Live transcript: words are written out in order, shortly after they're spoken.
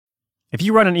If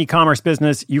you run an e-commerce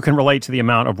business, you can relate to the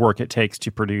amount of work it takes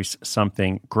to produce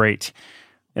something great.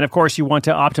 And of course, you want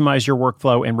to optimize your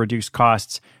workflow and reduce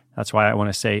costs. That's why I want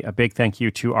to say a big thank you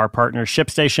to our partner,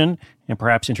 ShipStation, and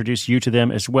perhaps introduce you to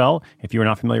them as well. If you are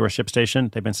not familiar with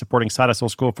ShipStation, they've been supporting Side Hustle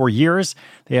School for years.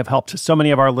 They have helped so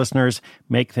many of our listeners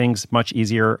make things much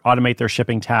easier, automate their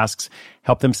shipping tasks,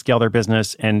 help them scale their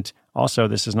business, and also,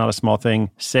 this is not a small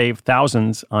thing, save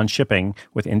thousands on shipping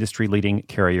with industry-leading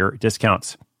carrier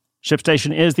discounts.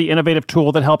 ShipStation is the innovative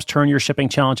tool that helps turn your shipping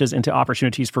challenges into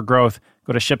opportunities for growth.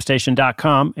 Go to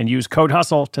ShipStation.com and use code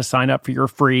HUSTLE to sign up for your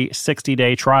free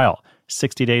 60-day trial.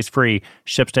 60 days free.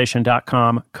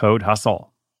 ShipStation.com, code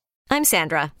HUSTLE. I'm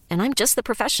Sandra, and I'm just the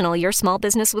professional your small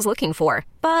business was looking for.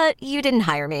 But you didn't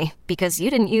hire me because you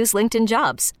didn't use LinkedIn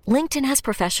Jobs. LinkedIn has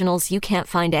professionals you can't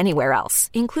find anywhere else,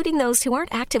 including those who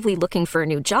aren't actively looking for a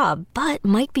new job, but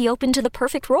might be open to the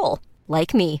perfect role,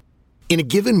 like me. In a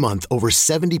given month, over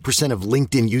 70% of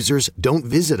LinkedIn users don't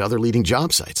visit other leading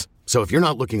job sites. So if you're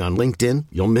not looking on LinkedIn,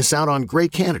 you'll miss out on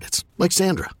great candidates like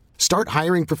Sandra. Start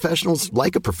hiring professionals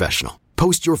like a professional.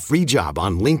 Post your free job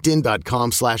on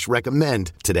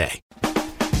linkedin.com/recommend today.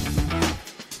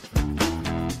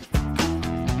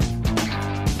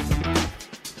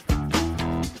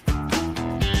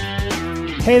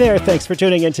 Hey there, thanks for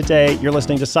tuning in today. You're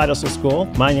listening to Side Hustle School.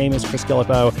 My name is Chris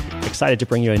Guillebeau. Excited to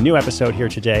bring you a new episode here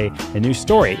today, a new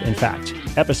story, in fact.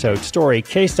 Episode, story,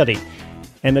 case study.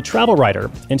 And the travel writer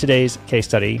in today's case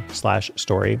study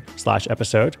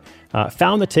 /story/episode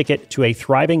found the ticket to a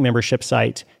thriving membership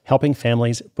site helping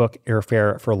families book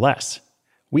airfare for less.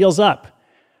 Wheels up.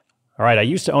 All right, I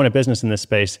used to own a business in this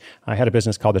space. I had a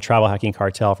business called the Travel Hacking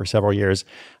Cartel for several years,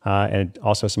 and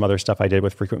also some other stuff I did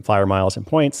with frequent flyer miles and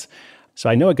points. So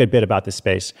I know a good bit about this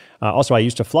space. Also, I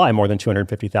used to fly more than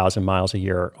 250,000 miles a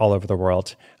year all over the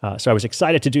world. So I was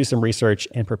excited to do some research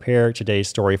and prepare today's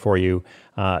story for you.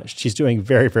 She's doing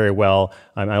very, very well.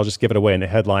 I'll just give it away in the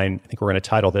headline. I think we're going to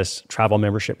title this, Travel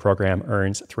Membership Program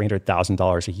Earns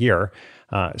 $300,000 a Year.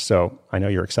 So I know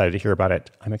you're excited to hear about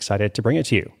it. I'm excited to bring it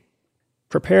to you.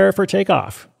 Prepare for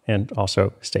takeoff and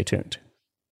also stay tuned.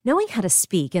 Knowing how to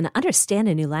speak and understand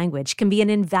a new language can be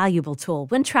an invaluable tool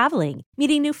when traveling,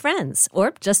 meeting new friends,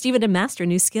 or just even to master a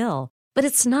new skill. But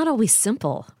it's not always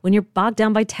simple when you're bogged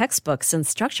down by textbooks and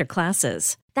structured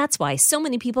classes. That's why so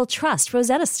many people trust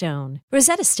Rosetta Stone.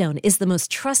 Rosetta Stone is the most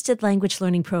trusted language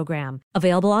learning program,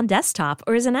 available on desktop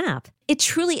or as an app. It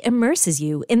truly immerses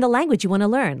you in the language you want to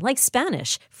learn, like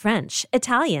Spanish, French,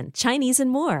 Italian, Chinese,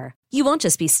 and more. You won't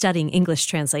just be studying English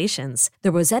translations.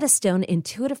 The Rosetta Stone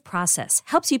intuitive process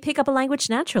helps you pick up a language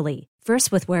naturally,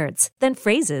 first with words, then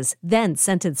phrases, then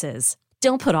sentences.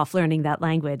 Don't put off learning that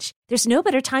language. There's no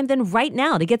better time than right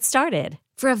now to get started.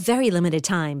 For a very limited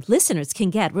time, listeners can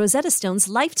get Rosetta Stone's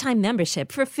lifetime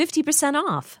membership for 50%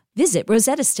 off. Visit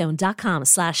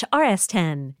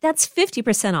rosettastone.com/rs10. That's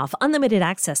 50% off unlimited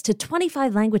access to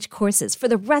 25 language courses for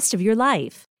the rest of your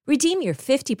life. Redeem your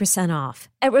 50% off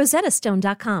at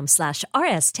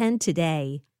rosettastone.com/rs10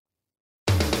 today.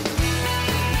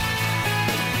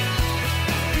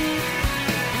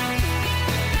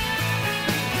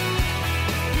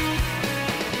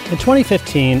 In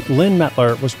 2015, Lynn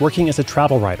Mettler was working as a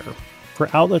travel writer for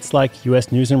outlets like U.S.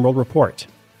 News & World Report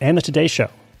and The Today Show.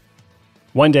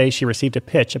 One day, she received a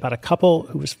pitch about a couple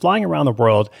who was flying around the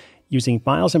world using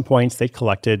miles and points they'd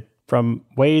collected from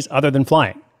ways other than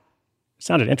flying. It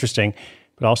sounded interesting,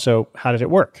 but also, how did it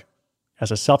work? As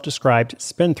a self-described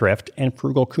spendthrift and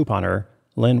frugal couponer,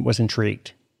 Lynn was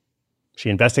intrigued. She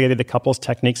investigated the couple's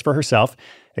techniques for herself,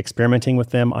 experimenting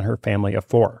with them on her family of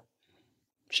 4.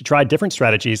 She tried different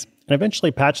strategies and eventually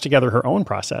patched together her own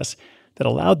process that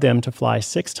allowed them to fly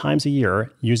 6 times a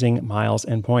year using miles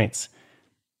and points.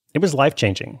 It was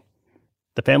life-changing.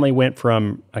 The family went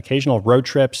from occasional road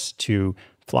trips to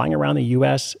flying around the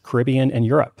U.S., Caribbean, and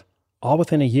Europe, all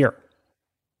within a year.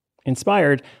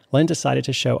 Inspired, Lynn decided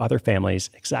to show other families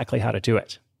exactly how to do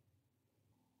it.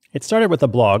 It started with a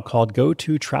blog called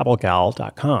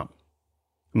GoToTravelGal.com.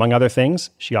 Among other things,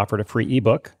 she offered a free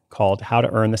ebook called How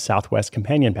to Earn the Southwest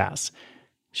Companion Pass.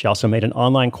 She also made an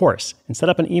online course and set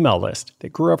up an email list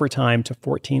that grew over time to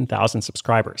 14,000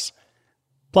 subscribers.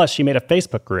 Plus, she made a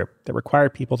Facebook group that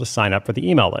required people to sign up for the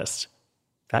email list.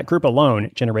 That group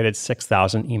alone generated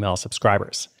 6,000 email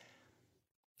subscribers.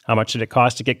 How much did it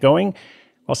cost to get going?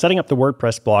 Well, setting up the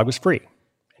WordPress blog was free,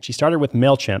 and she started with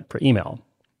MailChimp for email.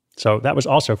 So that was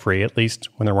also free, at least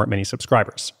when there weren't many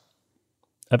subscribers.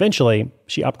 Eventually,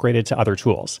 she upgraded to other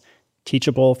tools,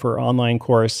 Teachable for online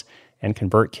course and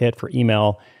ConvertKit for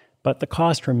email, but the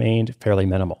cost remained fairly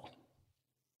minimal.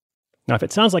 Now, if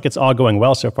it sounds like it's all going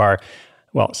well so far,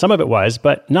 well, some of it was,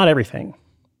 but not everything.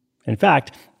 In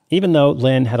fact, even though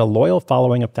Lynn had a loyal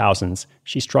following of thousands,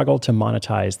 she struggled to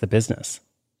monetize the business.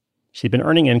 She'd been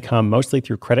earning income mostly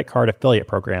through credit card affiliate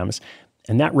programs,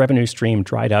 and that revenue stream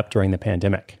dried up during the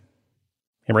pandemic.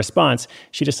 In response,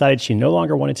 she decided she no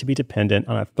longer wanted to be dependent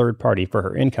on a third party for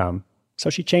her income, so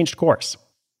she changed course.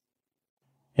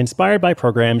 Inspired by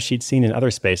programs she'd seen in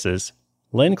other spaces,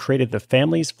 Lynn created the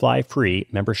Families Fly Free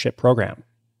membership program.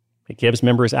 It gives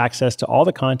members access to all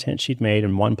the content she'd made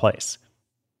in one place.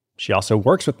 She also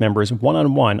works with members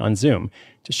one-on-one on Zoom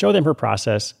to show them her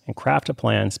process and craft a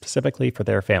plan specifically for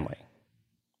their family.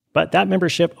 But that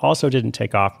membership also didn't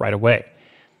take off right away.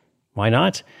 Why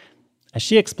not? As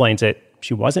she explains it,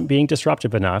 she wasn't being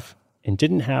disruptive enough and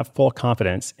didn't have full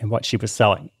confidence in what she was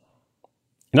selling.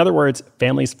 In other words,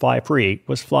 Families Fly Free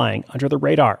was flying under the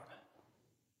radar.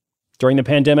 During the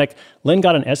pandemic, Lynn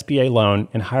got an SBA loan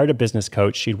and hired a business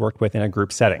coach she'd worked with in a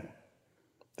group setting.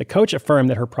 The coach affirmed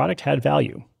that her product had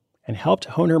value and helped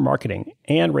hone her marketing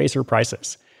and raise her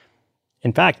prices.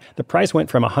 In fact, the price went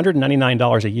from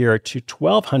 $199 a year to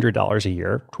 $1,200 a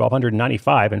year,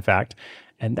 $1,295 in fact,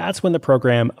 and that's when the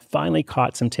program finally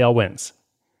caught some tailwinds.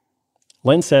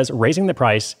 Lynn says raising the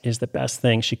price is the best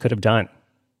thing she could have done.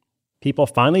 People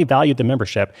finally valued the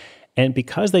membership, and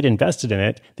because they'd invested in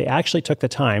it, they actually took the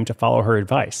time to follow her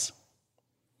advice.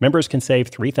 Members can save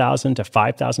 $3,000 to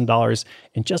 $5,000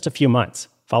 in just a few months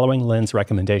following Lynn's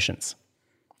recommendations.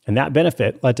 And that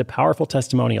benefit led to powerful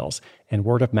testimonials and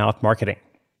word-of-mouth marketing.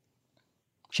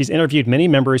 She's interviewed many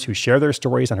members who share their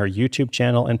stories on her YouTube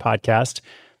channel and podcast.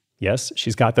 Yes,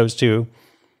 she's got those too.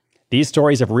 These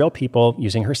stories of real people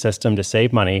using her system to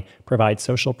save money provide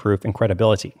social proof and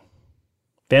credibility.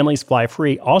 Families Fly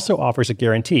Free also offers a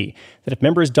guarantee that if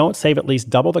members don't save at least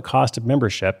double the cost of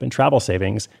membership and travel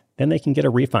savings, then they can get a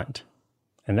refund.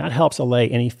 And that helps allay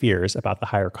any fears about the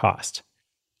higher cost.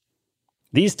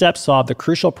 These steps solve the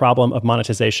crucial problem of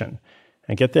monetization.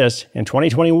 And get this, in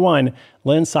 2021,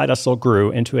 Lynn's side hustle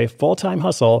grew into a full-time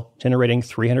hustle, generating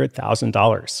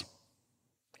 $300,000.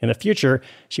 In the future,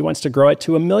 she wants to grow it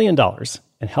to $1 million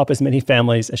and help as many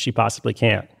families as she possibly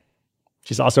can.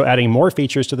 She's also adding more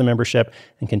features to the membership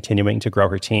and continuing to grow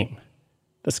her team.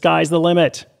 The sky's the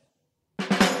limit.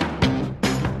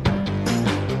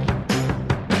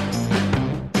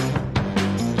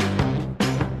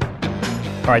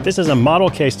 All right, this is a model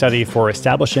case study for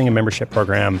establishing a membership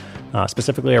program,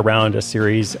 specifically around a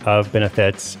series of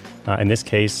benefits, in this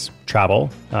case,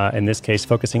 travel, in this case,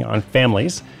 focusing on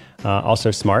families, also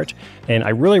smart. And I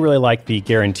really, really like the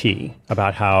guarantee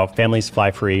about how Families Fly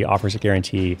Free offers a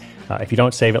guarantee. If you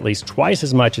don't save at least twice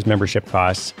as much as membership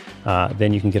costs,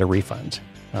 then you can get a refund.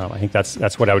 I think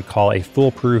that's what I would call a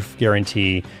foolproof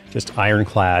guarantee, just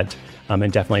ironclad,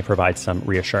 and definitely provides some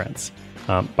reassurance.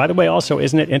 By the way, also,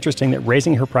 isn't it interesting that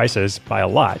raising her prices by a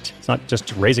lot, it's not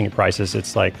just raising her prices,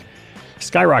 it's like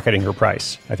skyrocketing her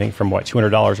price, I think from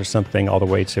 $200 or something all the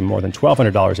way to more than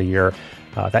 $1,200 a year.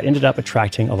 That ended up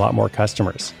attracting a lot more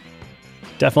customers.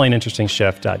 Definitely an interesting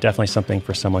shift, definitely something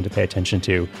for someone to pay attention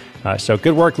to. So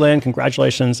good work, Lynn.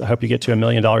 Congratulations. I hope you get to $1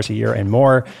 million a year and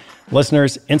more.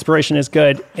 Listeners, inspiration is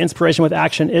good. Inspiration with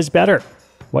action is better.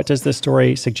 What does this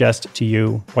story suggest to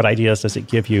you? What ideas does it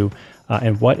give you?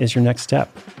 And what is your next step?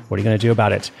 What are you going to do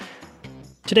about it?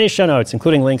 Today's show notes,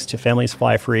 including links to Families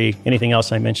Fly Free, anything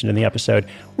else I mentioned in the episode,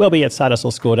 will be at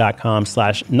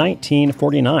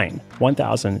sidehustleschool.com/1949,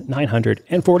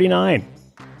 1949.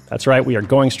 That's right, we are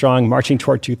going strong, marching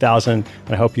toward 2000,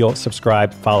 and I hope you'll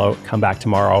subscribe, follow, come back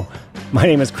tomorrow. My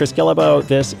name is Chris Guillebeau.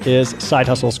 This is Side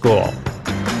Hustle School.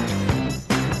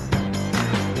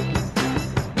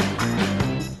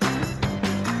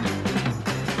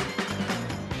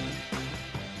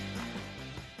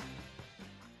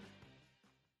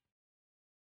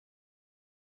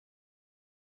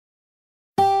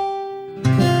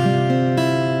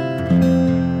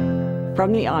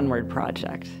 From the Onward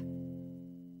Project.